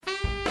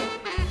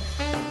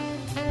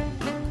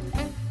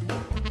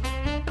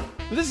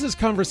This is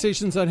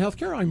Conversations on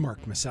Healthcare. I'm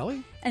Mark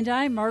Masselli. And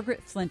I'm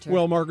Margaret Flinter.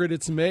 Well, Margaret,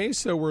 it's May,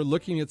 so we're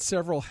looking at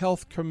several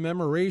health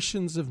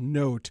commemorations of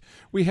note.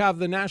 We have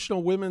the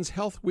National Women's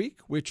Health Week,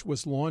 which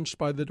was launched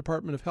by the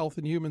Department of Health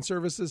and Human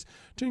Services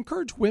to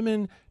encourage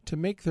women to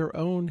make their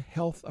own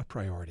health a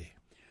priority.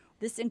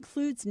 This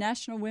includes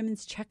National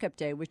Women's Checkup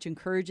Day, which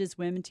encourages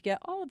women to get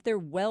all of their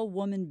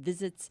well-woman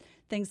visits,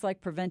 things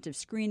like preventive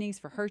screenings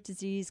for heart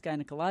disease,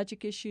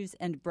 gynecologic issues,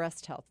 and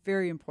breast health.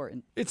 Very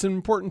important. It's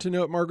important to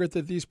note, Margaret,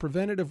 that these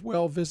preventative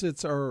well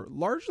visits are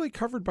largely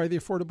covered by the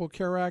Affordable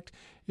Care Act.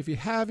 If you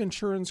have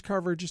insurance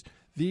coverage,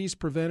 these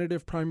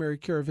preventative primary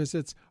care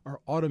visits are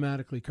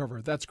automatically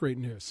covered. That's great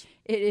news.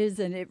 It is,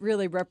 and it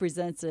really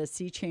represents a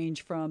sea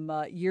change from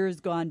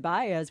years gone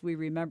by, as we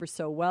remember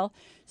so well.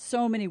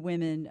 So many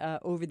women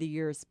over the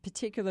years,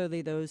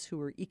 particularly those who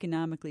were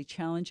economically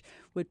challenged,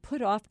 would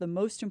put off the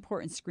most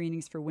important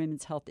screenings for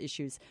women's health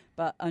issues.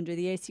 But under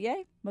the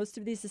ACA, most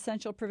of these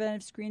essential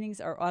preventive screenings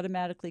are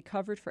automatically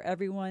covered for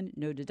everyone,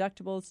 no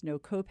deductibles, no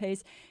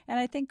copays. And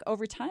I think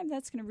over time,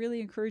 that's going to really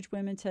encourage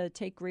women to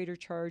take greater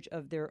charge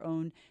of their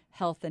own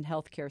health and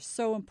health care.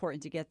 So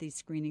important to get these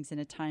screenings in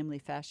a timely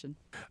fashion.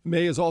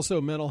 May is also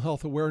Mental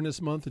Health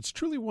Awareness Month. It's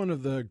truly one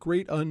of the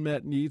great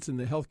unmet needs in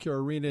the healthcare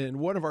arena, and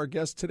one of our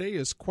guests today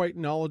is quite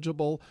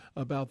knowledgeable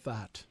about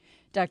that.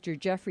 Dr.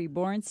 Jeffrey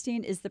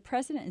Borenstein is the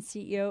president and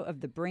CEO of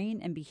the Brain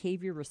and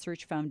Behavior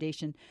Research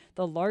Foundation,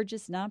 the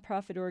largest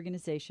nonprofit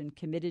organization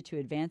committed to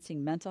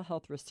advancing mental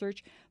health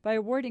research by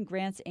awarding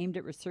grants aimed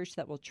at research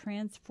that will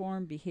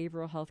transform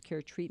behavioral health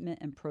care treatment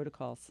and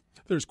protocols.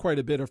 There's quite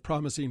a bit of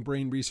promising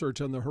brain research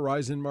on the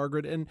horizon,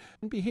 Margaret, and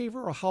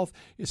behavioral health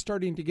is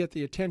starting to get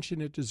the attention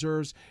it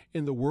deserves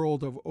in the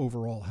world of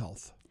overall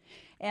health.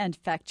 And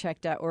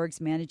FactCheck.org's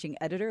managing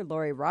editor,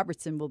 Lori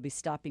Robertson, will be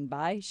stopping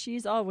by.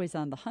 She's always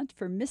on the hunt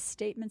for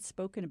misstatements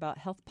spoken about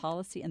health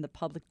policy in the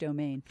public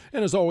domain.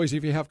 And as always,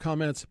 if you have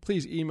comments,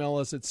 please email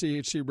us at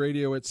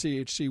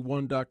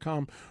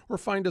chcradio@chc1.com or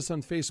find us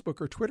on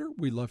Facebook or Twitter.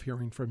 We love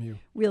hearing from you.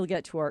 We'll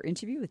get to our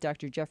interview with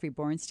Dr. Jeffrey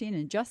Borenstein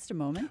in just a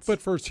moment.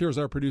 But first, here's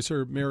our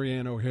producer,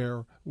 Marianne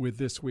O'Hare, with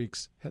this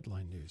week's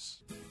headline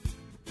news.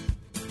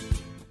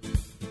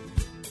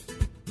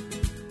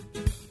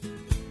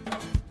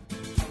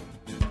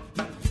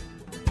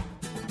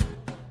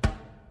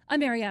 I'm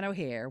Marianne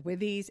O'Hare with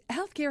these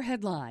healthcare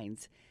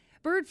headlines.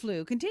 Bird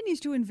flu continues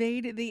to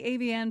invade the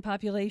avian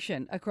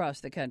population across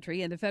the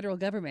country, and the federal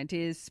government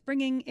is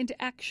springing into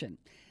action.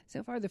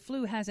 So far, the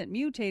flu hasn't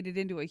mutated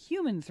into a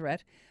human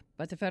threat,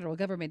 but the federal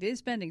government is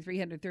spending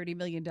 $330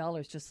 million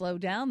to slow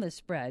down the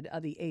spread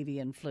of the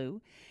avian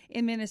flu.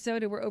 In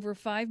Minnesota, where over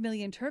 5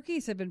 million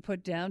turkeys have been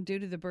put down due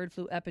to the bird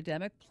flu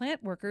epidemic,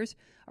 plant workers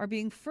are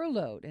being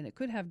furloughed, and it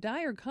could have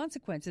dire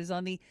consequences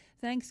on the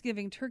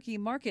Thanksgiving turkey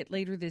market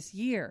later this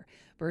year.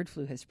 Bird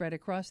flu has spread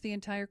across the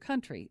entire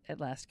country at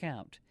last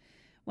count.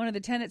 One of the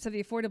tenets of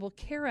the Affordable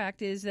Care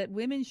Act is that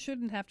women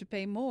shouldn't have to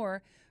pay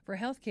more for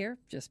health care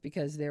just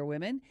because they're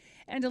women.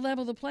 And to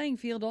level the playing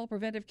field, all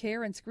preventive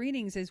care and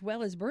screenings as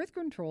well as birth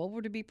control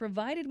were to be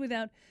provided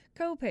without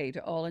copay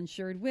to all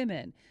insured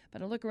women.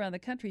 But a look around the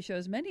country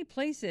shows many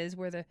places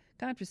where the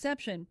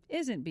contraception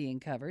isn't being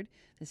covered.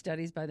 The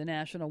studies by the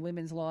National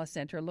Women's Law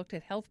Center looked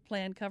at health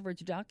plan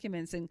coverage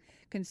documents and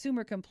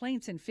consumer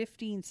complaints in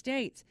 15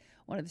 states.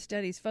 One of the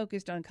studies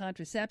focused on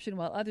contraception,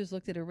 while others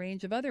looked at a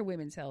range of other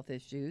women's health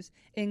issues,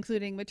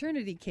 including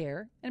maternity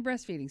care and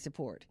breastfeeding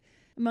support.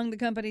 Among the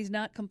companies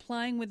not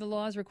complying with the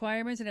law's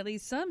requirements in at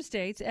least some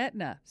states,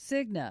 Aetna,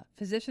 Cigna,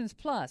 Physicians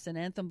Plus, and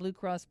Anthem Blue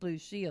Cross Blue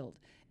Shield.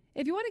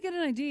 If you want to get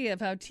an idea of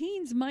how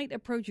teens might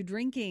approach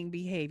drinking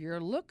behavior,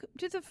 look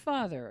to the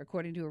father.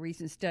 According to a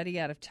recent study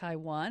out of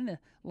Taiwan, a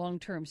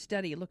long-term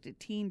study looked at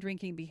teen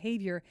drinking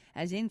behavior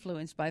as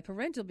influenced by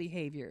parental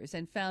behaviors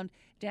and found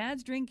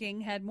dad's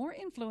drinking had more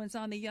influence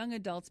on the young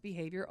adult's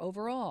behavior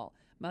overall.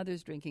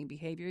 Mother's drinking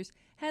behaviors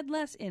had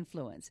less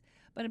influence.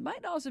 But it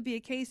might also be a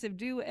case of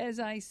do as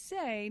I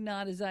say,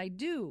 not as I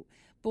do.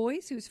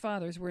 Boys whose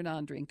fathers were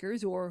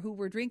non-drinkers or who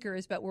were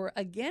drinkers but were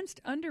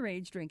against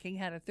underage drinking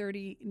had a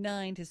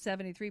 39 to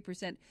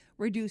 73%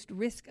 reduced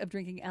risk of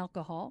drinking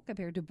alcohol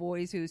compared to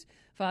boys whose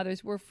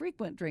fathers were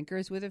frequent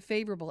drinkers with a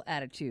favorable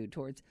attitude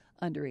towards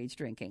underage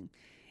drinking.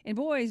 In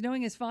boys,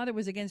 knowing his father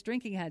was against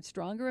drinking had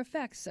stronger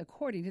effects,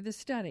 according to the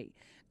study.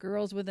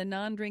 Girls with a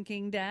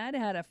non-drinking dad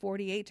had a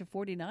 48 to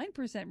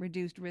 49%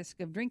 reduced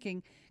risk of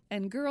drinking,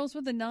 and girls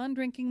with a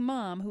non-drinking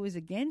mom who was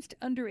against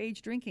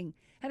underage drinking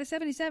had a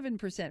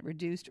 77%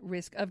 reduced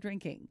risk of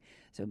drinking.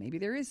 So maybe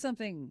there is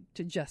something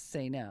to just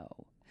say no.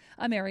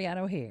 I'm Marianne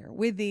O'Hare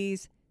with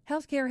these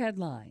healthcare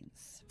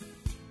headlines.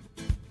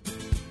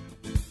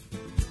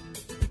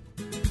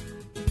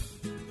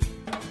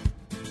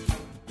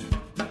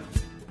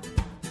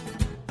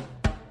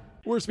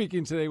 We're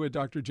speaking today with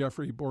Dr.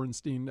 Jeffrey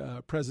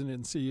Borenstein, President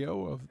and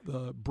CEO of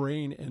the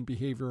Brain and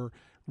Behavior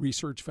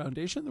Research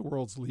Foundation, the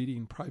world's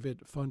leading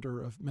private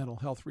funder of mental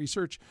health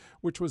research,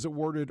 which was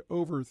awarded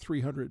over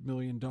 $300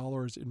 million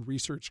in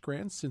research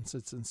grants since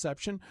its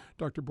inception.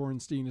 Dr.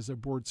 Borenstein is a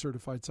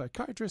board-certified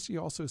psychiatrist. He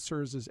also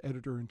serves as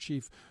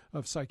editor-in-chief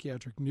of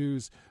Psychiatric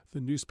News,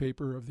 the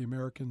newspaper of the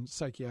American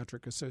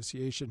Psychiatric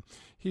Association.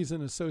 He's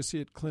an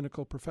associate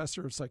clinical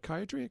professor of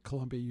psychiatry at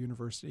Columbia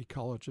University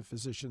College of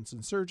Physicians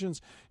and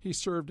Surgeons. He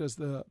served as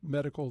the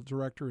medical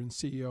director and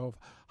CEO of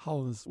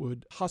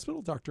Hollingswood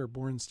Hospital. Dr.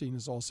 Borenstein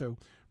is also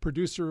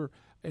producer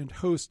and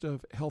host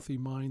of Healthy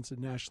Minds, a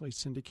nationally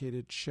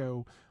syndicated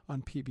show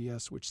on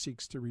PBS which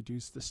seeks to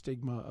reduce the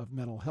stigma of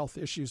mental health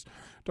issues.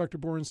 Dr.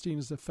 Borenstein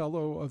is a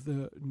fellow of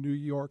the New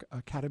York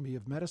Academy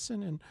of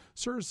Medicine and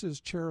serves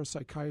as chair of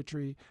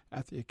psychiatry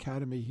at the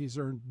Academy. He's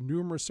earned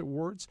numerous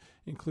awards,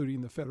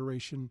 including the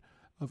Federation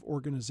of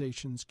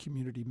Organizations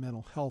Community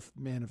Mental Health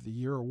Man of the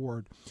Year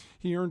Award.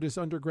 He earned his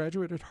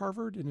undergraduate at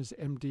Harvard and his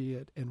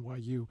MD at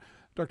NYU.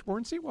 Dr.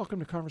 Borenstein, welcome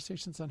to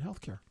Conversations on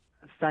Healthcare.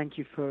 Thank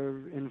you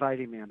for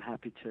inviting me. I'm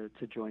happy to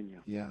join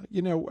you.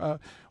 Yeah,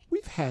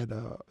 we've had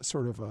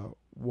sort of a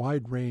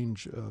wide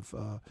range of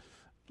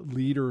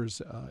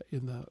leaders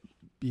in the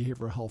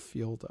behavioral health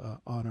field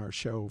on our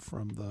show,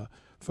 from the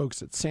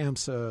folks at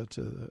SAMHSA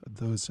to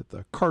those at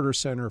the Carter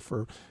Center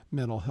for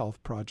Mental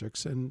Health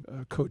Projects and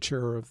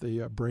co-chair of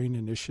the Brain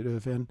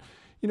Initiative. And,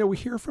 we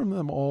hear from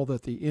them all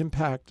that the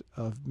impact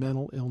of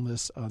mental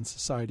illness on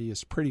society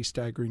is pretty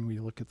staggering when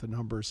you look at the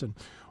numbers. And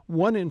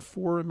 1 in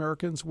 4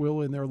 Americans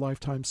will in their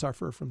lifetime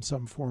suffer from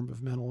some form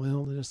of mental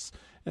illness.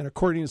 And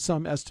according to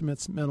some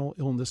estimates, mental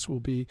illness will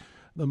be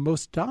the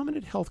most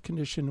dominant health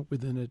condition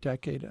within a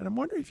decade. And I'm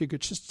wondering if you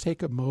could just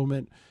take a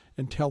moment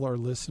and tell our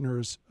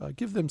listeners,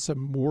 give them some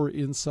more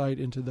insight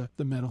into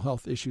the mental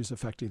health issues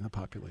affecting the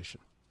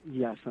population.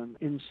 Yes, and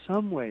in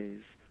some ways,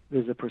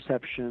 there's a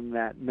perception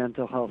that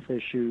mental health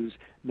issues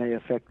may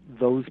affect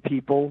those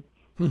people,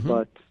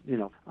 but,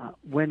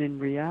 when in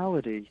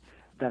reality,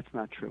 that's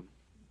not true.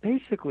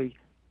 Basically,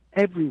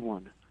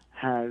 everyone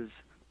has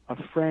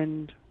a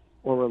friend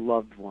or a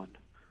loved one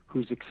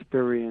who's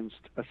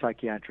experienced a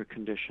psychiatric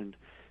condition,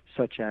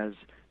 such as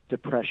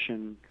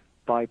depression,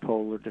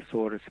 bipolar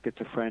disorder,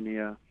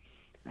 schizophrenia,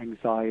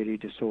 anxiety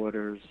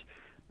disorders,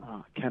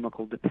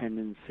 chemical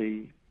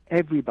dependency.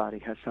 Everybody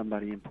has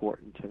somebody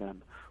important to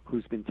them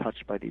who's been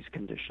touched by these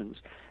conditions.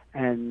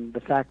 And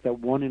the fact that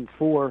 1 in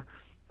 4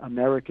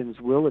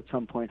 Americans will at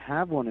some point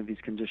have one of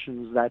these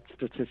conditions, that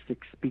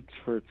statistic speaks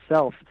for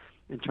itself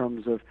in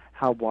terms of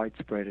how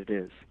widespread it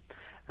is.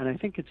 And I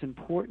think it's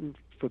important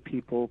for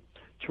people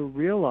to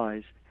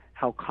realize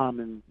how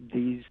common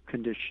these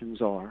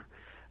conditions are,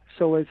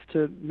 so as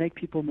to make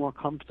people more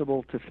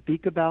comfortable to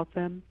speak about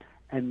them,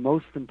 and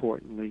most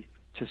importantly,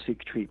 to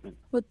seek treatment.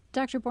 Well,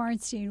 Dr.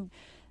 Borenstein,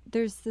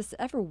 there's this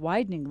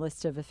ever-widening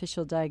list of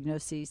official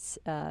diagnoses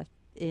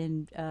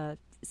in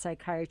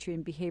psychiatry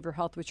and behavioral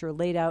health, which are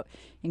laid out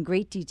in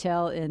great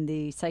detail in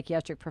the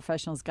Psychiatric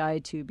Professional's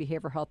Guide to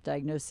Behavioral Health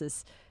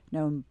Diagnosis,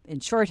 known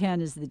in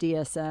shorthand as the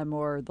DSM,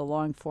 or the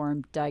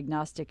long-form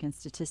Diagnostic and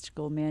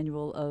Statistical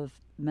Manual of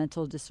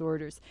Mental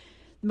Disorders.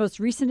 The most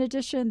recent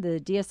edition, the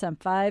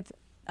DSM-5,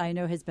 I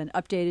know has been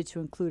updated to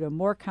include a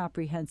more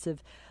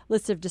comprehensive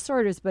list of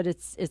disorders, but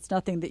it's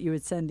nothing that you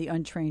would send the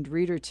untrained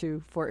reader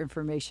to for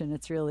information.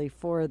 It's really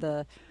for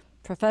the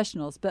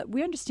professionals. But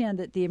we understand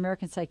that the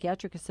American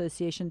Psychiatric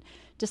Association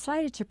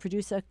decided to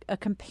produce a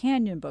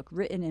companion book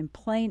written in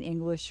plain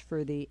English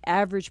for the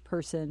average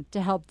person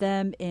to help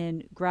them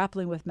in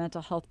grappling with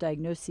mental health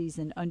diagnoses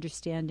and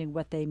understanding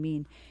what they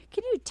mean.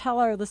 Can you tell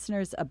our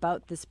listeners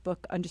about this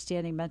book,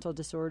 Understanding Mental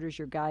Disorders,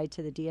 your guide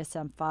to the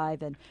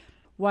DSM-5, and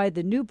why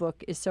the new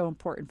book is so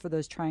important for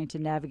those trying to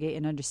navigate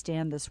and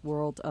understand this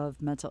world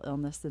of mental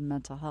illness and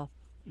mental health?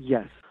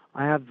 Yes.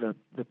 I have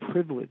the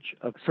privilege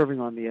of serving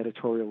on the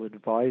editorial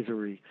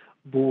advisory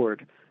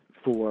board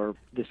for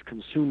this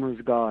consumer's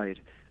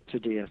guide to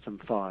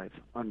DSM-5,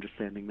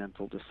 Understanding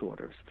Mental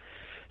Disorders.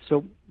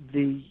 So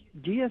the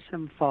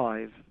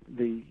DSM-5,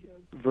 the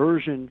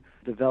version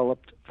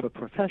developed for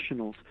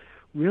professionals,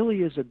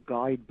 really is a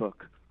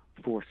guidebook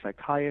for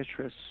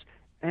psychiatrists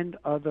and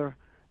other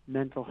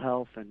mental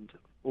health and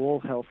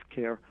all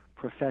healthcare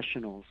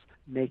professionals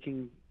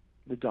making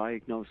the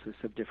diagnosis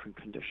of different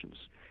conditions,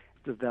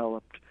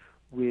 developed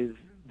with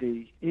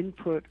the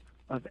input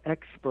of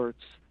experts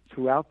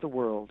throughout the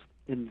world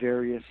in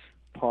various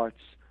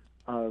parts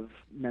of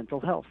mental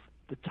health.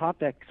 The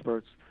top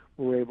experts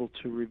were able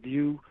to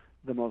review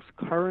the most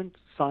current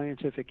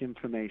scientific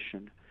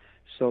information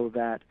so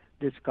that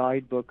this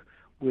guidebook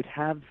would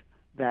have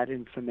that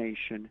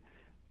information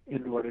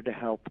in order to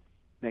help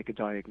make a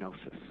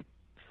diagnosis.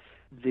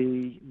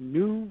 The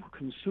new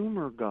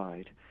consumer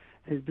guide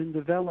has been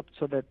developed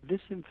so that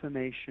this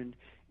information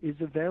is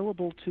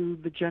available to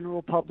the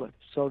general public,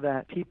 so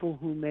that people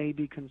who may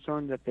be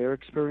concerned that they're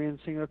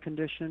experiencing a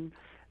condition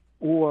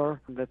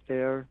or that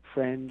their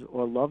friend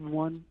or loved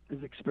one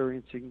is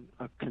experiencing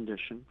a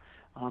condition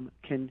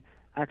can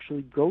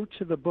actually go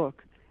to the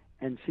book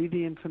and see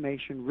the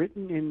information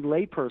written in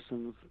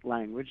layperson's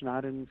language,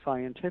 not in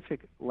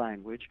scientific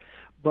language,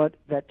 but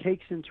that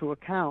takes into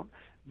account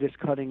this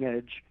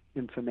cutting-edge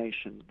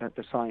information that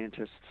the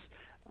scientists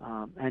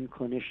and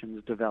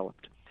clinicians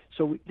developed.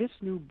 So this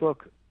new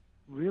book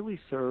really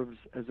serves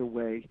as a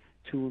way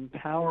to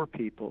empower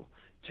people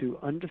to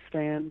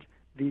understand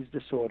these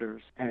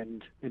disorders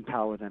and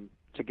empower them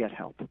to get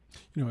help.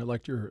 You know, I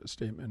liked your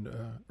statement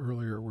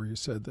earlier where you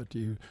said that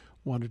you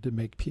wanted to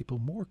make people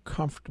more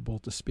comfortable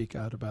to speak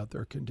out about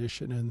their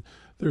condition, and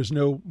there's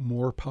no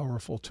more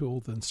powerful tool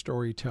than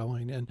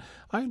storytelling. And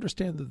I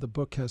understand that the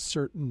book has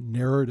certain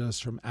narratives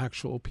from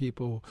actual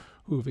people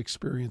who have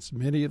experienced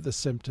many of the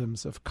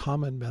symptoms of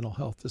common mental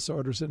health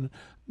disorders, and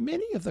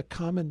many of the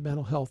common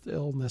mental health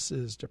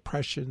illnesses,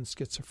 depression,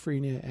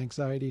 schizophrenia,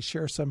 anxiety,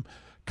 share some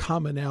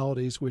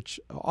commonalities which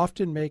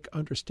often make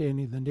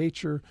understanding the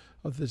nature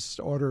of the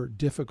disorder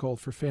difficult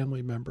for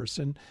family members.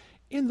 And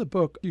in the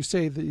book, you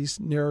say these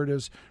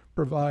narratives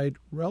provide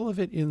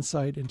relevant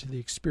insight into the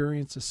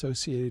experience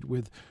associated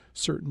with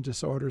certain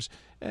disorders.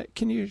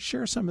 Can you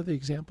share some of the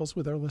examples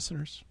with our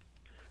listeners?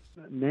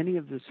 Many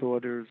of the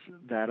disorders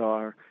that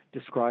are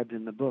described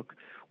in the book,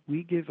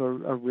 we give a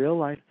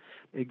real-life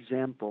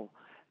example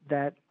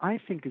that I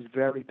think is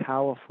very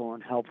powerful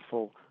and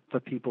helpful for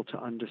people to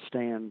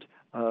understand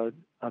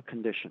a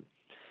condition.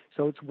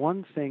 So it's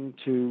one thing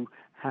to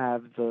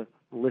have the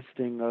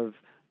listing of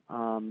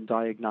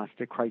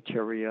diagnostic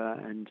criteria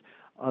and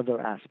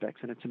other aspects,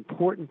 and it's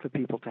important for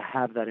people to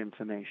have that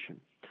information.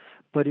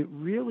 But it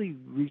really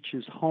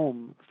reaches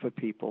home for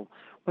people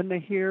when they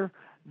hear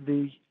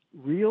the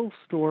real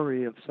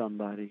story of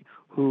somebody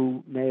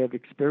who may have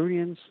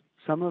experienced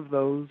some of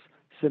those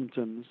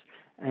symptoms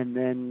and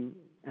then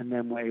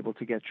were able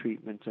to get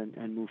treatment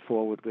and move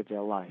forward with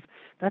their life.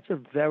 That's a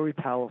very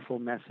powerful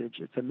message.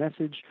 It's a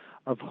message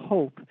of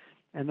hope,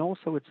 and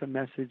also it's a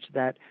message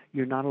that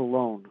you're not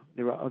alone.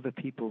 There are other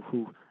people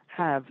who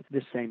have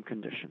the same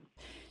condition.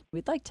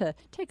 We'd like to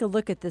take a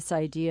look at this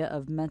idea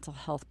of mental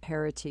health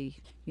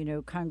parity. You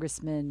know,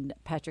 Congressman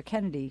Patrick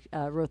Kennedy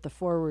wrote the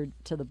foreword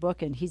to the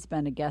book, and he's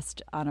been a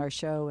guest on our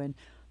show and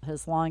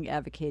has long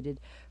advocated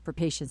for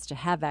patients to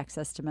have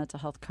access to mental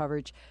health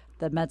coverage.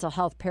 The Mental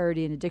Health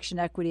Parity and Addiction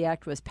Equity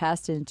Act was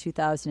passed in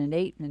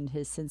 2008 and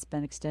has since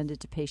been extended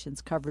to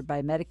patients covered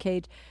by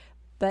Medicaid.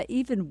 But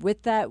even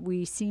with that,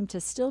 we seem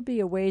to still be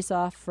a ways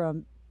off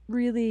from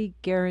really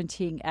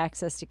guaranteeing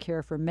access to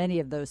care for many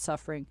of those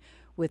suffering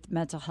with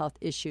mental health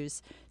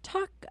issues.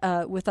 Talk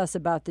with us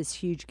about this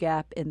huge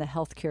gap in the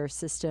healthcare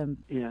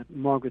system. Yeah,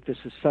 Margaret, this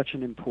is such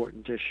an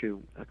important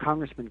issue.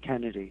 Congressman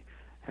Kennedy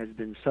has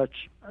been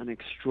such an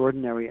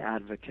extraordinary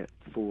advocate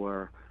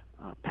for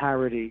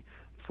parity,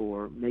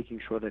 for making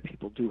sure that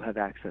people do have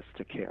access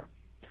to care.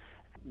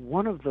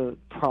 One of the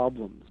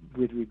problems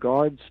with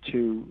regards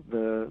to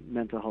the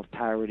mental health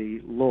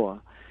parity law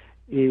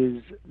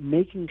is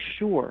making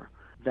sure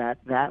that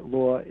that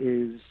law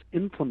is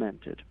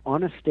implemented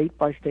on a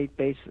state-by-state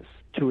basis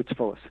to its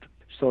fullest,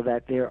 so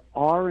that there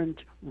aren't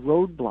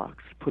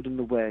roadblocks put in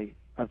the way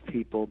of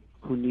people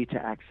who need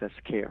to access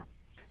care.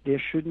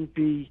 There shouldn't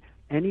be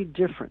any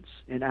difference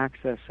in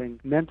accessing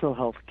mental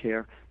health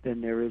care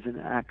than there is in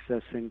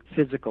accessing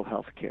physical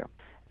health care.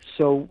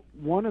 So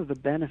one of the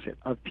benefits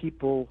of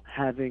people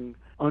having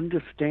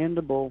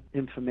understandable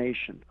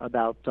information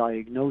about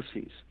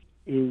diagnoses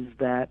is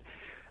that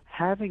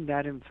having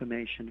that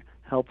information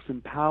helps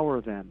empower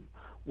them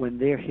when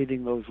they're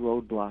hitting those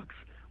roadblocks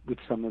with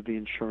some of the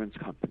insurance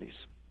companies.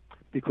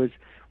 Because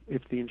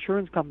if the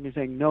insurance company is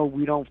saying, no,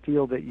 we don't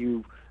feel that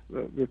you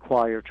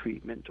require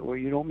treatment, or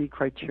you don't meet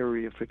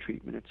criteria for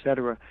treatment,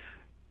 etc.,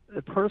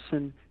 the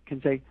person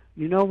can say,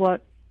 you know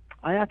what,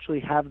 I actually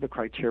have the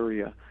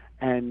criteria,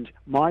 and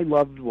my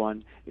loved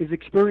one is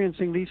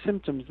experiencing these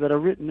symptoms that are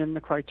written in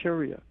the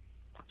criteria.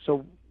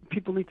 So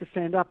people need to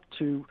stand up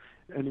to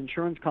an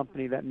insurance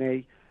company that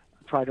may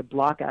try to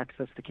block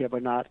access to care by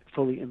not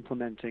fully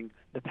implementing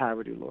the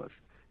parity laws.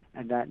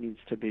 And that needs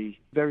to be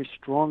very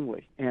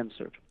strongly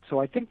answered. So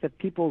I think that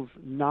people's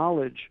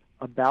knowledge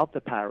about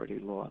the parity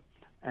law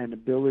and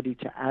ability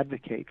to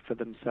advocate for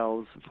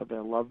themselves, for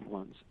their loved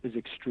ones, is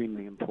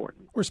extremely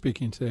important. We're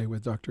speaking today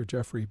with Dr.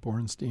 Jeffrey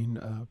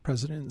Borenstein,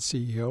 President and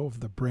CEO of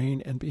the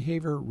Brain and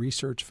Behavior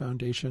Research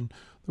Foundation,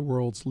 the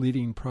world's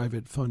leading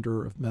private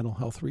funder of mental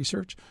health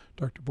research.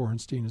 Dr.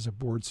 Borenstein is a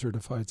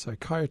board-certified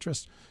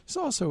psychiatrist. He's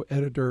also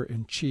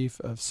editor-in-chief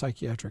of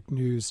Psychiatric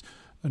News,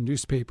 a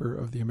newspaper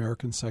of the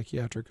American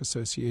Psychiatric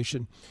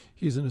Association.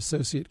 He's an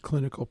associate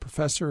clinical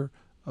professor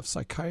of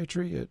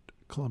psychiatry at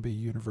Columbia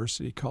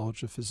University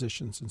College of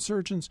Physicians and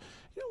Surgeons.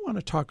 I want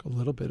to talk a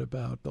little bit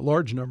about the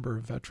large number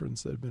of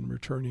veterans that have been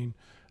returning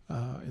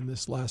in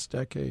this last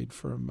decade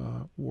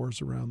from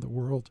wars around the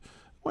world.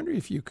 I wonder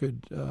if you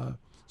could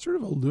sort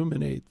of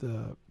illuminate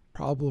the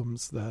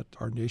problems that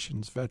our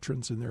nation's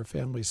veterans and their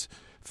families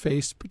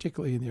face,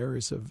 particularly in the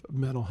areas of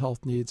mental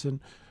health needs, and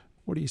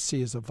what do you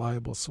see as a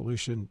viable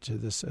solution to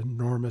this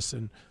enormous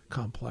and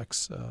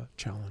complex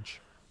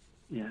challenge?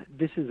 Yeah,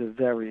 this is a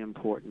very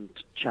important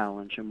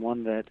challenge, and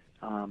one that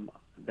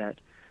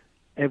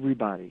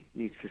everybody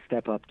needs to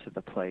step up to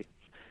the plate,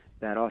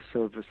 that our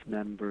service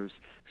members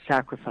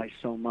sacrifice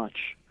so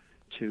much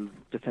to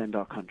defend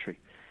our country.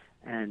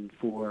 And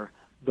for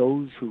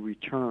those who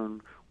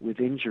return with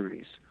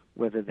injuries,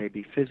 whether they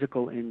be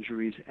physical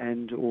injuries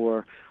and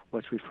or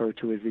what's referred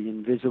to as the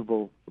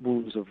invisible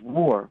wounds of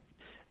war,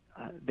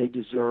 they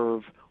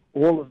deserve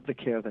all of the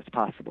care that's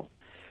possible.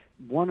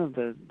 One of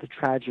the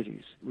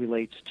tragedies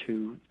relates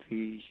to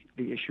the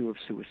issue of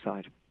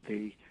suicide,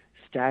 the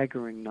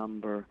staggering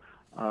number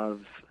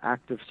of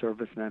active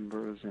service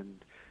members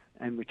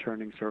and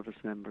returning service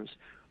members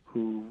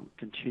who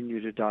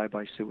continue to die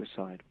by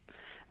suicide.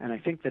 And I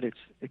think that it's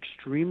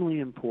extremely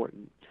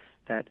important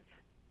that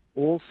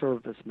all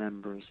service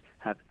members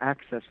have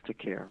access to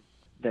care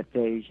that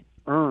they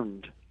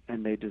earned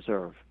and they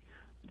deserve.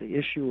 The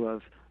issue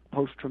of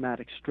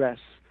post-traumatic stress,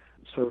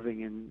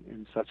 serving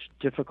in such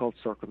difficult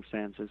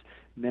circumstances,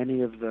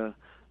 many of the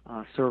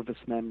service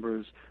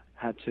members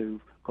had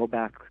to go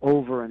back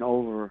over and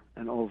over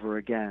and over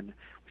again,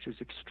 which was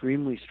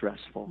extremely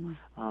stressful,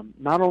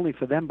 not only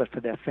for them but for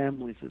their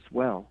families as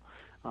well.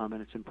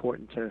 And it's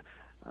important to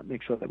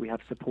make sure that we have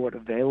support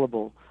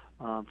available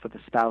for the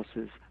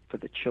spouses, for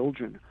the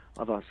children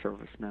of our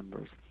service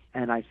members.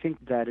 And I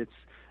think that it's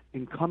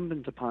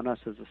incumbent upon us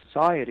as a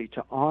society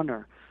to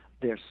honor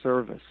their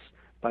service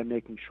by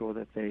making sure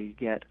that they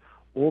get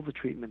all the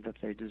treatment that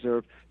they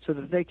deserve so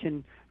that they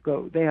can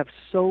go. They have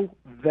so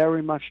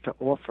very much to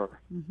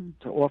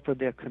offer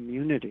their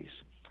communities.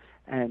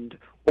 And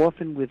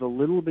often with a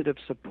little bit of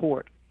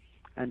support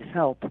and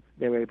help,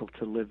 they're able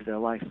to live their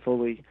life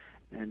fully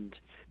and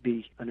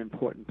be an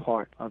important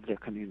part of their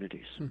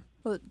communities.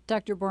 Well,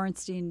 Dr.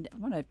 Borenstein, I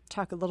want to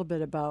talk a little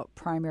bit about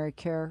primary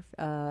care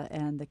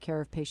and the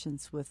care of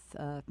patients with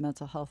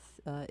mental health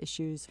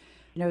issues.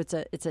 You know,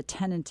 it's a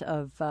tenet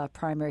of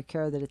primary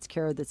care that it's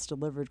care that's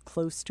delivered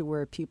close to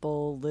where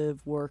people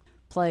live, work,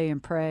 play,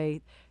 and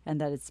pray, and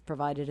that it's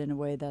provided in a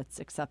way that's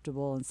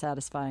acceptable and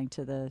satisfying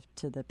to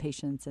the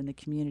patients and the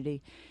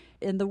community.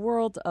 In the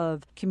world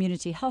of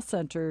community health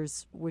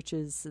centers, which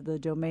is the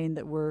domain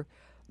that we're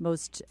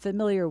most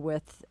familiar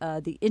with,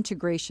 the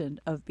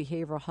integration of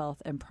behavioral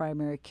health and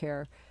primary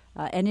care,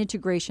 and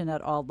integration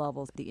at all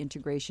levels, the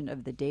integration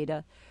of the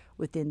data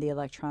within the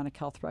electronic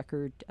health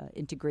record,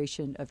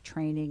 integration of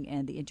training,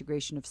 and the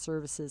integration of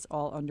services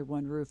all under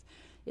one roof,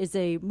 is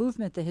a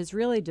movement that has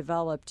really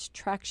developed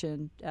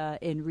traction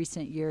in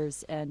recent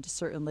years, and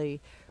certainly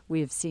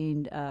we have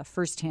seen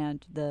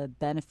firsthand the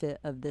benefit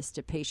of this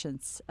to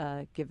patients,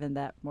 given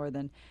that more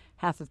than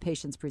half of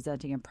patients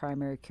presenting in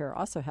primary care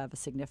also have a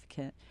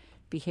significant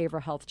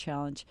behavioral health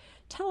challenge.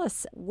 Tell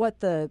us what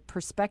the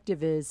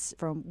perspective is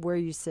from where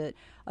you sit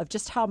of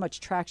just how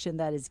much traction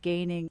that is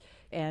gaining,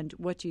 and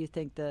what do you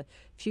think the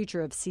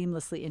future of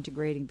seamlessly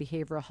integrating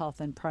behavioral health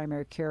and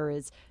primary care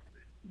is?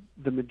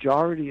 The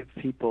majority of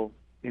people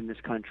in this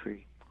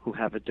country who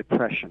have a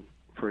depression,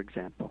 for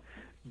example,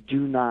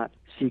 do not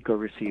seek or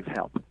receive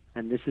help.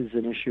 And this is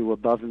an issue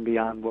above and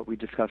beyond what we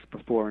discussed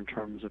before in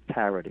terms of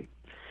parity.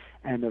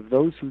 And of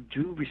those who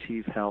do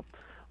receive help,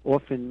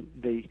 often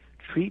the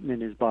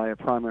treatment is by a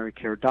primary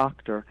care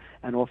doctor,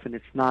 and often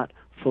it's not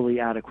fully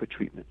adequate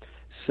treatment.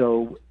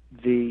 So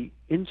the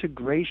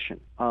integration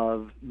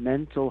of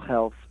mental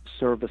health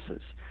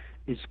services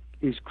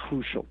is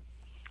crucial.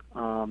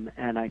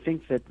 And I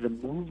think that the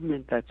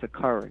movement that's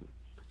occurring,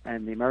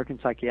 and the American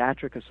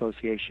Psychiatric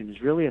Association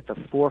is really at the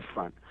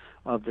forefront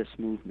of this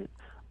movement,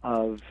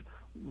 of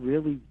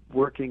really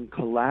working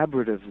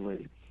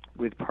collaboratively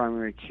with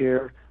primary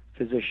care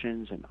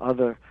physicians and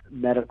other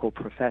medical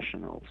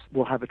professionals,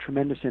 will have a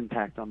tremendous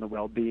impact on the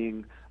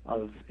well-being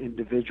of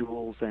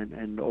individuals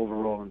and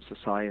overall in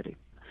society.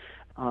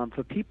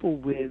 For people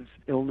with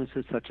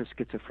illnesses such as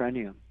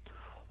schizophrenia,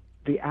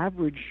 the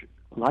average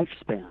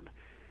lifespan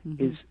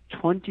is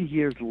 20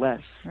 years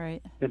less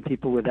than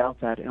people without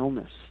that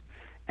illness.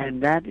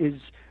 And that is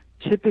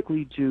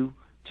typically due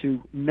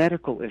to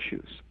medical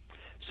issues.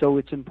 So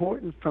it's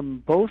important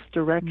from both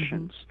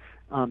directions,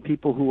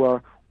 people who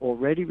are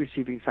already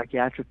receiving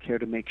psychiatric care,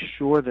 to make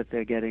sure that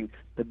they're getting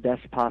the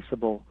best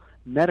possible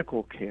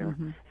medical care.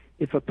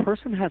 If a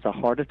person has a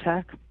heart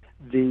attack,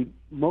 the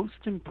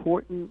most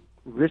important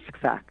risk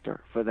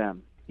factor for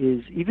them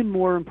is even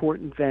more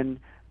important than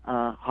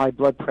high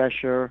blood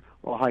pressure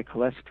or high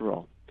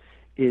cholesterol,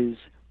 is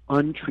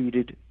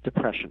untreated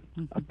depression.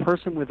 A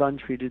person with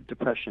untreated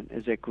depression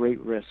is at great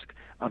risk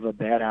of a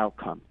bad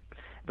outcome.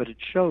 But it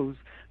shows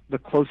the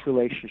close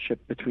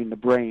relationship between the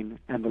brain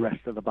and the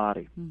rest of the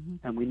body.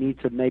 And we need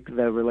to make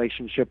the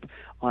relationship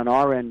on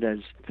our end as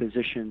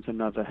physicians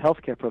and other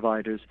healthcare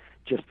providers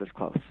just as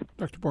close.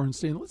 Dr.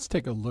 Borenstein, let's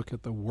take a look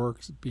at the work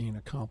being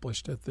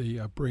accomplished at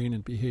the Brain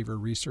and Behavior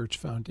Research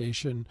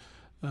Foundation.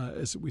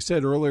 As we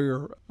said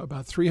earlier,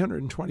 about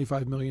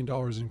 $325 million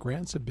in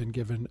grants have been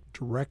given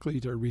directly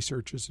to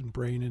researchers in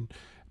brain and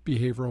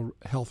behavioral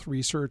health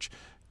research.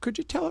 Could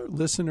you tell our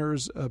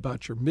listeners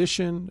about your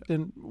mission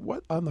and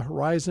what on the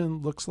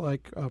horizon looks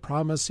like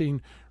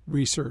promising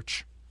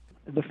research?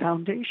 The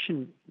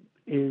foundation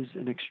is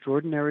an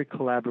extraordinary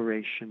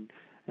collaboration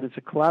And it's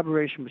a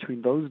collaboration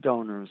between those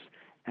donors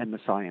and the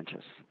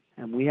scientists.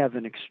 And we have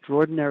an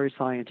extraordinary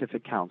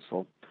scientific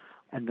council,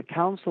 and the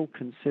council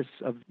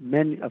consists of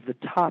many of the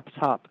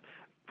top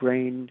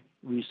brain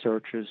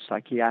researchers,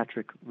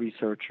 psychiatric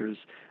researchers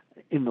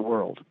in the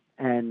world.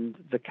 And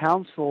the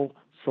council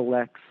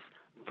selects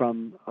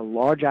from a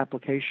large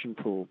application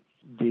pool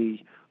the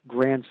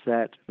grants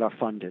that are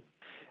funded.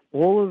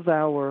 All of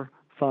our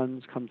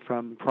funds come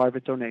from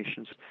private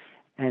donations.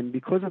 And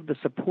because of the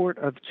support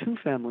of two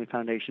family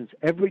foundations,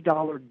 every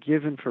dollar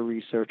given for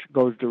research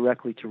goes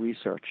directly to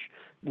research.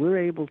 We're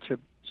able to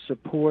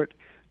support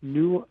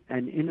new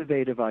and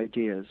innovative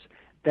ideas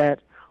that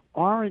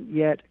aren't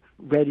yet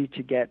ready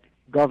to get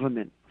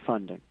government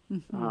funding.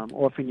 Mm-hmm.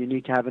 Often you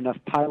need to have enough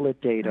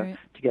pilot data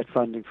to get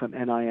funding from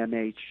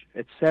NIMH,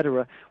 et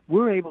cetera.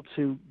 We're able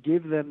to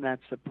give them that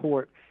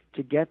support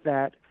to get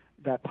that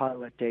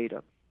pilot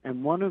data.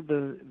 And one of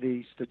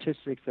the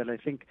statistics that I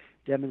think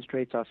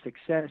demonstrates our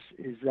success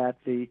is that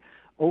the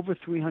over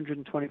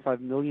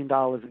 $325 million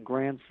in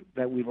grants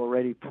that we've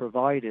already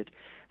provided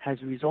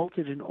has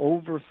resulted in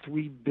over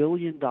 $3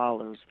 billion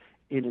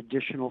in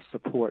additional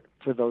support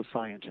for those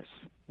scientists,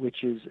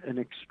 which is an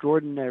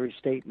extraordinary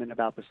statement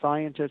about the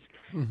scientists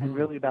and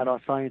really about our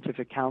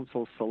scientific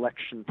council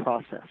selection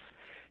process.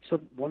 So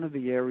one of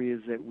the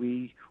areas that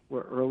we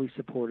were early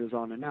supporters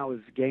on and now has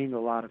gained a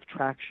lot of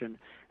traction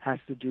has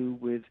to do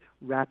with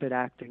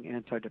rapid-acting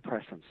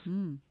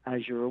antidepressants.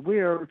 As you're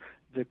aware,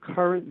 the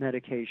current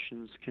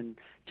medications can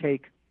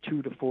take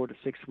 2 to 4 to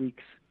 6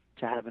 weeks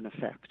to have an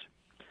effect.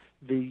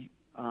 The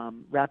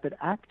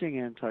rapid-acting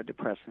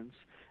antidepressants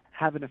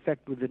have an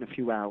effect within a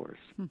few hours.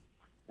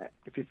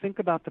 If you think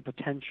about the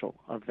potential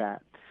of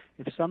that,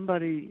 if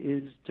somebody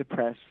is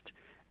depressed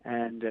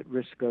and at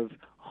risk of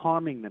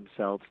harming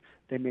themselves,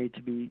 they may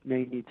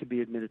need to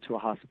be admitted to a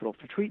hospital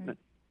for treatment.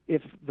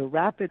 If the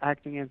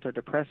rapid-acting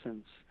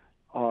antidepressants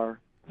are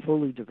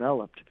fully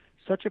developed,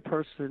 such a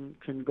person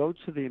can go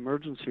to the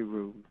emergency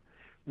room,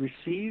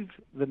 receive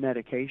the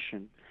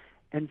medication,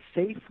 and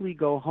safely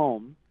go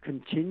home,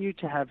 continue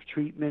to have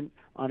treatment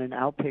on an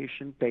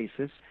outpatient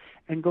basis,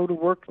 and go to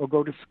work or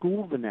go to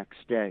school the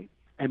next day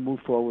and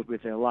move forward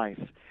with their life.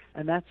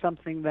 And that's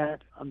something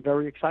that I'm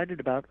very excited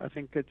about. I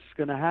think it's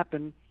going to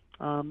happen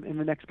in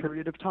the next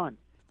period of time.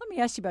 Let me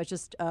ask you about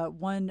just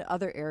one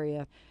other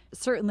area.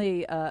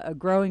 Certainly a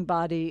growing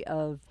body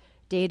of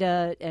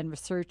data and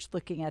research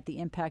looking at the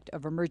impact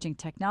of emerging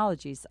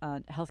technologies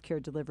on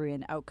healthcare delivery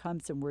and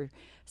outcomes, and we're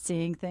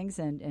seeing things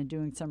and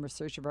doing some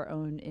research of our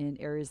own in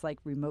areas like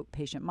remote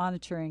patient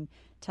monitoring,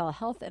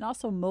 telehealth, and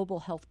also mobile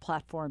health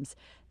platforms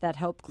that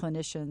help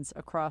clinicians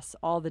across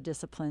all the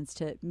disciplines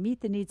to meet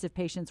the needs of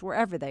patients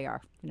wherever they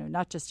are,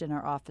 not just in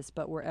our office,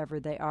 but wherever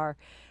they are.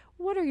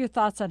 What are your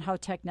thoughts on how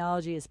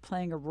technology is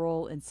playing a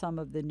role in some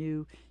of the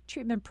new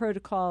treatment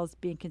protocols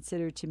being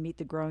considered to meet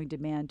the growing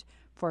demand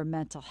for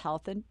mental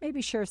health? And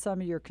maybe share some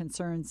of your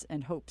concerns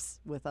and hopes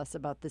with us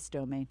about this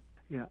domain.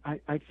 Yeah,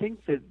 I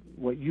think that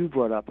what you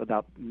brought up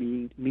about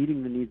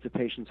meeting the needs of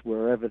patients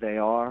wherever they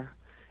are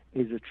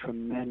is a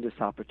tremendous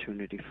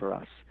opportunity for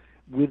us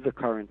with the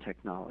current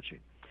technology.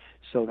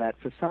 So that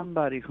for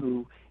somebody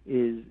who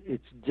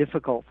it's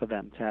difficult for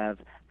them to have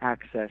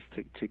access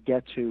to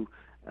get to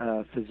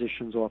a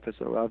physician's office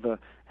or other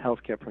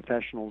healthcare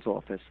professional's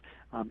office,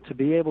 to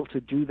be able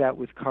to do that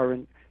with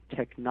current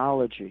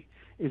technology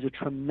is a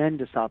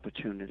tremendous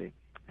opportunity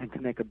and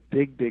can make a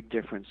big, big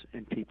difference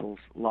in people's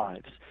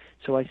lives.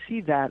 So I see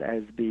that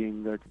as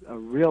being a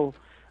real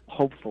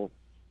hopeful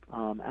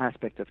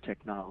aspect of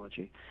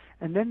technology.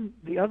 And then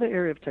the other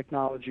area of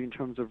technology in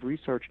terms of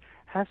research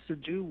has to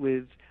do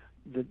with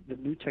the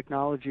new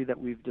technology that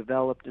we've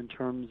developed in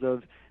terms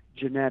of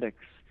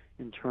genetics,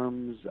 in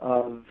terms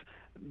of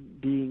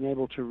being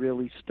able to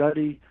really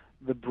study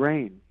the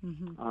brain,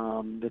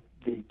 the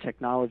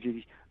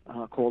technology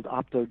called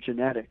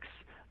optogenetics,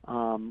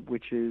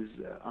 which is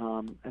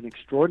an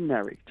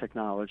extraordinary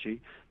technology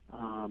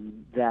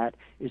that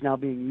is now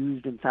being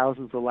used in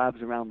thousands of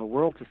labs around the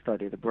world to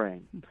study the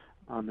brain.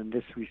 And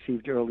this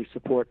received early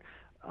support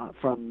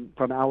from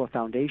our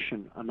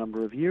foundation a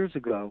number of years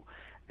ago.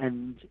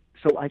 And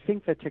so I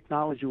think that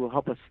technology will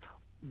help us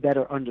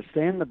better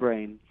understand the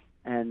brain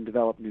and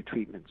develop new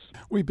treatments.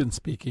 We've been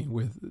speaking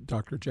with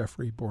Dr.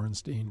 Jeffrey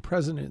Borenstein,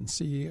 President and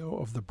CEO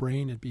of the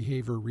Brain and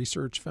Behavior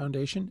Research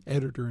Foundation,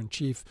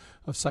 Editor-in-Chief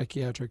of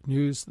Psychiatric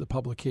News, the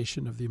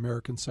publication of the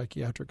American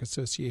Psychiatric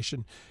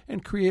Association,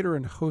 and creator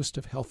and host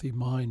of Healthy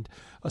Mind,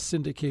 a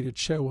syndicated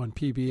show on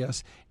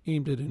PBS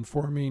aimed at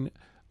informing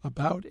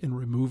about and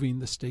removing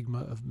the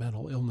stigma of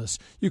mental illness.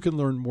 You can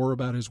learn more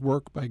about his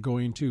work by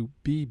going to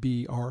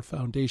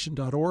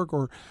bbrfoundation.org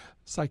or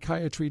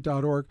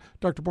psychiatry.org.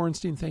 Dr.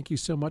 Borenstein, thank you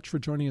so much for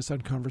joining us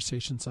on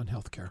Conversations on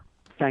Healthcare.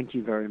 Thank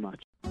you very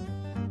much.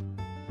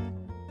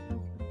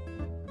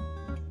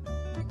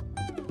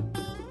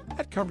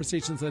 At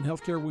Conversations on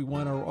Healthcare, we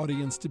want our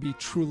audience to be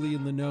truly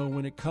in the know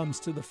when it comes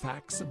to the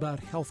facts about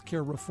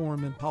healthcare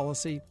reform and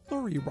policy.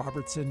 Lori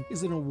Robertson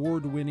is an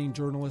award-winning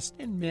journalist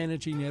and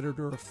managing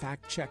editor of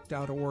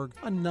factcheck.org,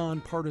 a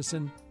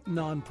nonpartisan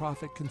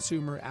nonprofit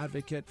consumer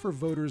advocate for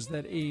voters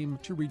that aim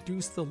to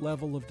reduce the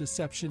level of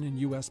deception in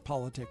U.S.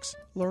 politics.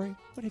 Lori,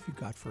 what have you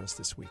got for us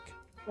this week?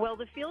 Well,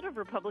 the field of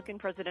Republican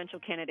presidential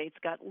candidates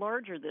got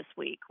larger this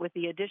week with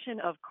the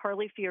addition of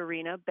Carly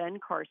Fiorina, Ben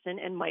Carson,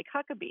 and Mike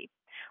Huckabee.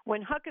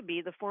 When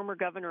Huckabee, the former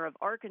governor of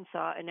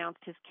Arkansas,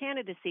 announced his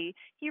candidacy,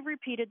 he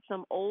repeated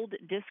some old,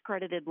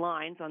 discredited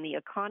lines on the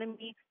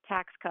economy,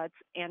 tax cuts,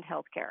 and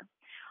health care.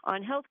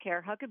 On health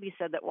care, Huckabee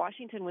said that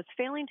Washington was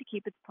failing to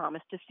keep its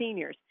promise to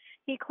seniors.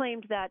 He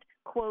claimed that,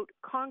 quote,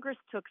 Congress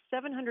took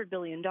 $700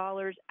 billion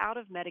out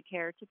of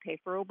Medicare to pay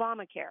for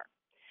Obamacare.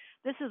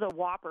 This is a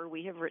whopper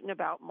we have written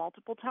about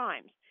multiple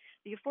times.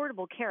 The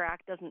Affordable Care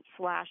Act doesn't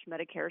slash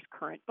Medicare's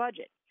current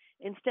budget.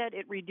 Instead,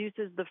 it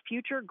reduces the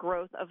future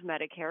growth of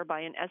Medicare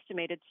by an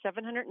estimated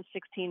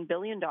 $716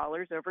 billion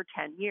over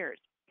 10 years.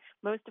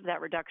 Most of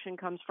that reduction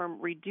comes from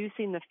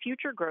reducing the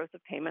future growth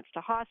of payments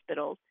to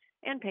hospitals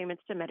and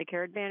payments to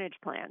Medicare Advantage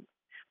plans.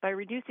 By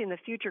reducing the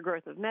future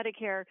growth of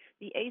Medicare,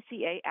 the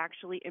ACA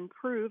actually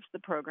improves the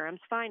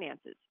program's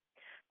finances.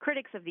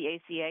 Critics of the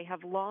ACA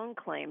have long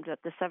claimed that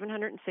the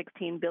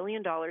 $716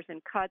 billion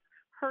in cuts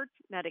hurts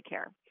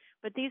Medicare.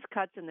 But these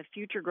cuts in the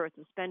future growth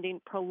of spending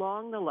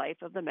prolong the life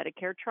of the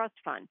Medicare Trust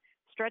Fund,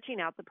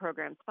 stretching out the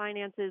program's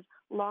finances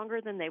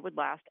longer than they would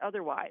last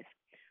otherwise.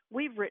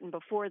 We've written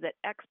before that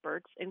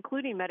experts,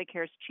 including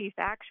Medicare's chief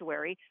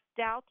actuary,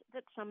 doubt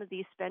that some of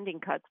these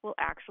spending cuts will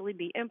actually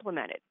be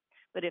implemented.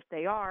 But if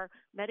they are,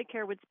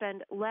 Medicare would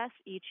spend less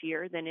each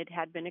year than it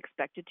had been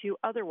expected to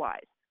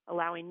otherwise,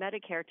 allowing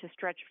Medicare to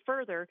stretch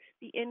further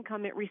the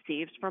income it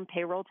receives from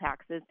payroll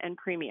taxes and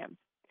premiums.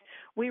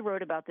 We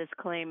wrote about this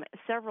claim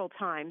several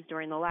times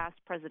during the last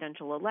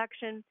presidential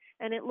election,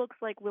 and it looks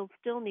like we'll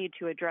still need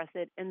to address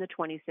it in the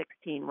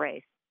 2016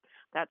 race.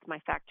 That's my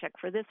fact check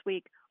for this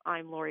week.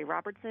 I'm Lori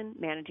Robertson,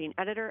 managing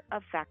editor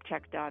of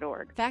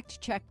factcheck.org.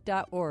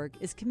 Factcheck.org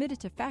is committed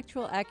to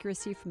factual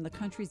accuracy from the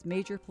country's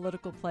major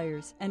political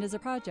players and is a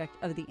project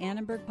of the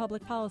Annenberg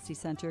Public Policy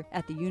Center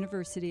at the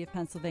University of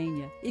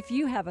Pennsylvania. If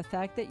you have a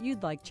fact that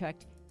you'd like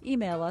checked,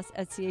 email us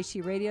at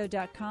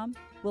chcradio.com.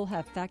 We'll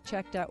have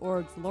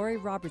factcheck.org's Lori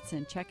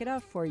Robertson check it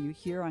out for you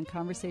here on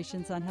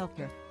Conversations on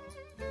Healthcare.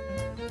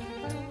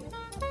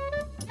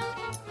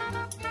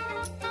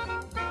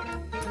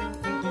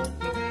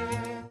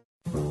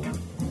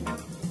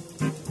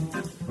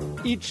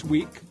 Each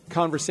week,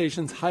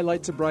 Conversations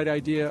highlights a bright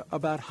idea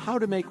about how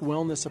to make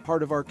wellness a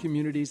part of our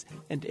communities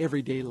and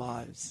everyday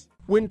lives.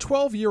 When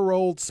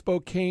 12-year-old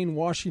Spokane,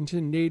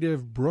 Washington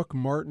native Brooke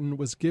Martin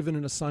was given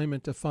an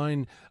assignment to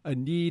find a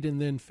need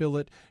and then fill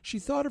it, she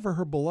thought of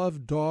her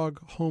beloved dog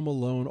home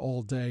alone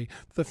all day.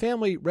 The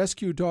family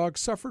rescue dog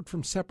suffered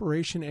from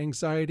separation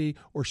anxiety,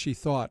 or she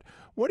thought,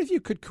 what if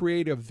you could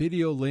create a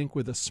video link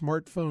with a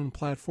smartphone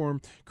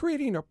platform,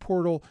 creating a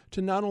portal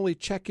to not only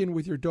check in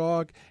with your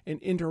dog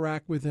and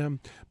interact with them,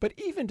 but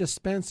even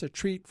dispense a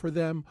treat for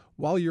them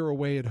while you're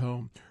away at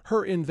home.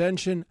 Her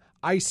invention,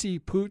 Icy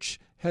Pooch,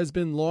 has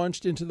been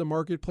launched into the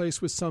marketplace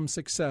with some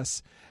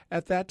success.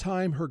 At that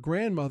time, her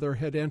grandmother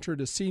had entered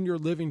a senior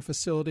living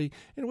facility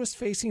and was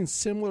facing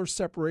similar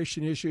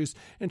separation issues,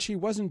 and she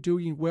wasn't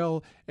doing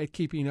well at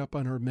keeping up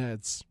on her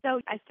meds.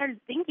 So I started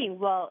thinking,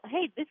 well,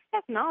 hey, this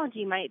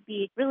technology might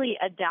be really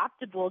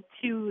adaptable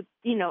to,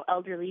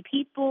 elderly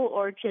people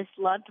or just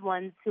loved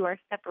ones who are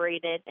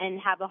separated and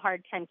have a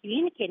hard time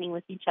communicating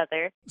with each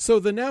other. So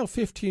the now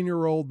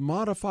 15-year-old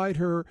modified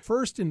her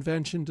first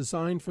invention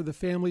designed for the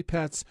family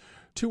pets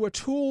to a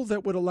tool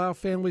that would allow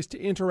families to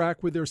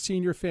interact with their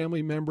senior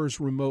family members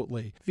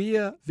remotely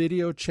via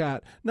video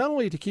chat, not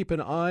only to keep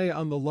an eye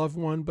on the loved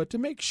one, but to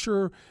make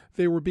sure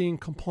they were being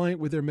compliant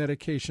with their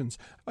medications,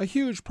 a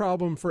huge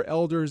problem for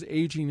elders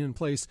aging in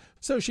place.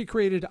 So she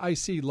created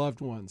IC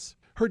Loved Ones.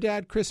 Her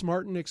dad, Chris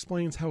Martin,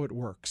 explains how it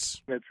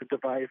works. It's a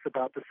device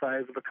about the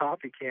size of a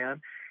coffee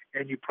can,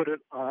 and you put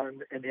it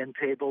on an end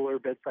table or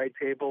bedside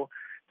table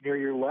near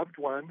your loved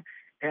one,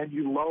 and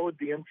you load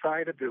the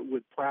inside of it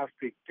with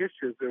plastic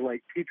dishes. They're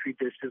like Petri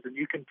dishes, and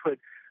you can put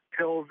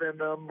pills in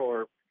them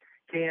or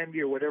candy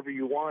or whatever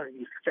you want, and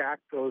you stack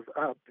those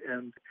up.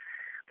 And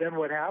then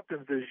what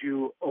happens is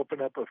you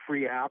open up a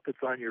free app that's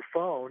on your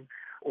phone,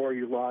 or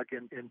you log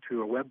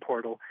into a web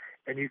portal,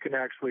 and you can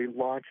actually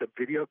launch a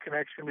video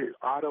connection. It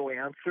auto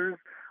answers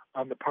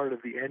on the part of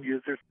the end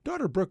users.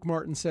 Daughter Brooke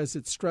Martin says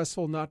it's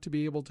stressful not to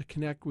be able to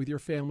connect with your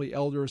family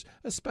elders,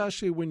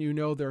 especially when you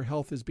know their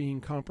health is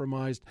being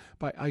compromised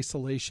by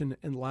isolation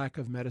and lack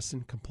of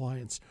medicine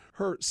compliance.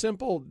 Her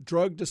simple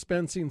drug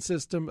dispensing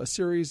system, a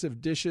series of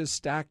dishes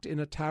stacked in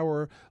a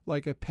tower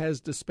like a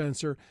Pez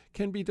dispenser,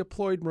 can be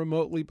deployed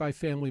remotely by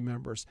family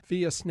members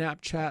via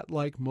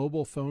Snapchat-like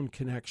mobile phone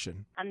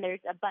connection. There's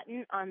a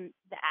button on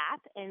the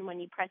app, and when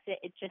you press it,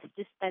 it just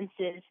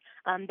dispenses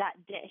that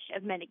dish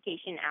of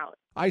medication out.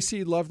 I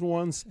See Loved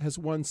Ones has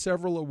won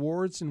several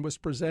awards and was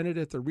presented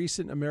at the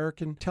recent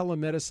American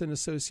Telemedicine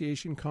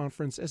Association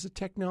conference as a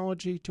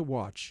technology to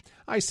watch.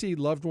 I See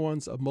Loved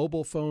Ones, a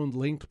mobile phone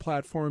linked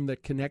platform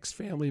that connects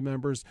family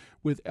members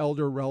with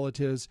elder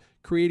relatives,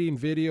 creating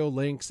video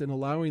links and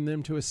allowing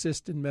them to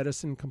assist in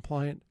medicine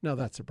compliant. Now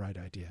that's a bright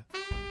idea.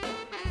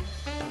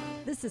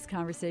 This is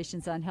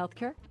Conversations on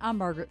Healthcare. I'm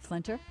Margaret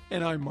Flinter.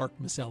 And I'm Mark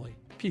Masselli.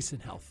 Peace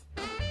and health.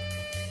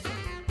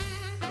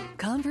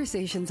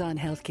 Conversations on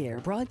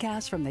Healthcare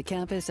broadcast from the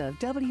campus of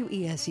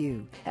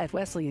WESU at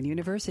Wesleyan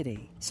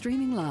University.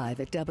 Streaming live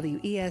at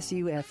WESUFM.org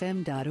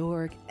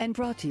and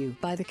brought to you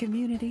by the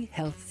Community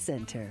Health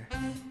Center.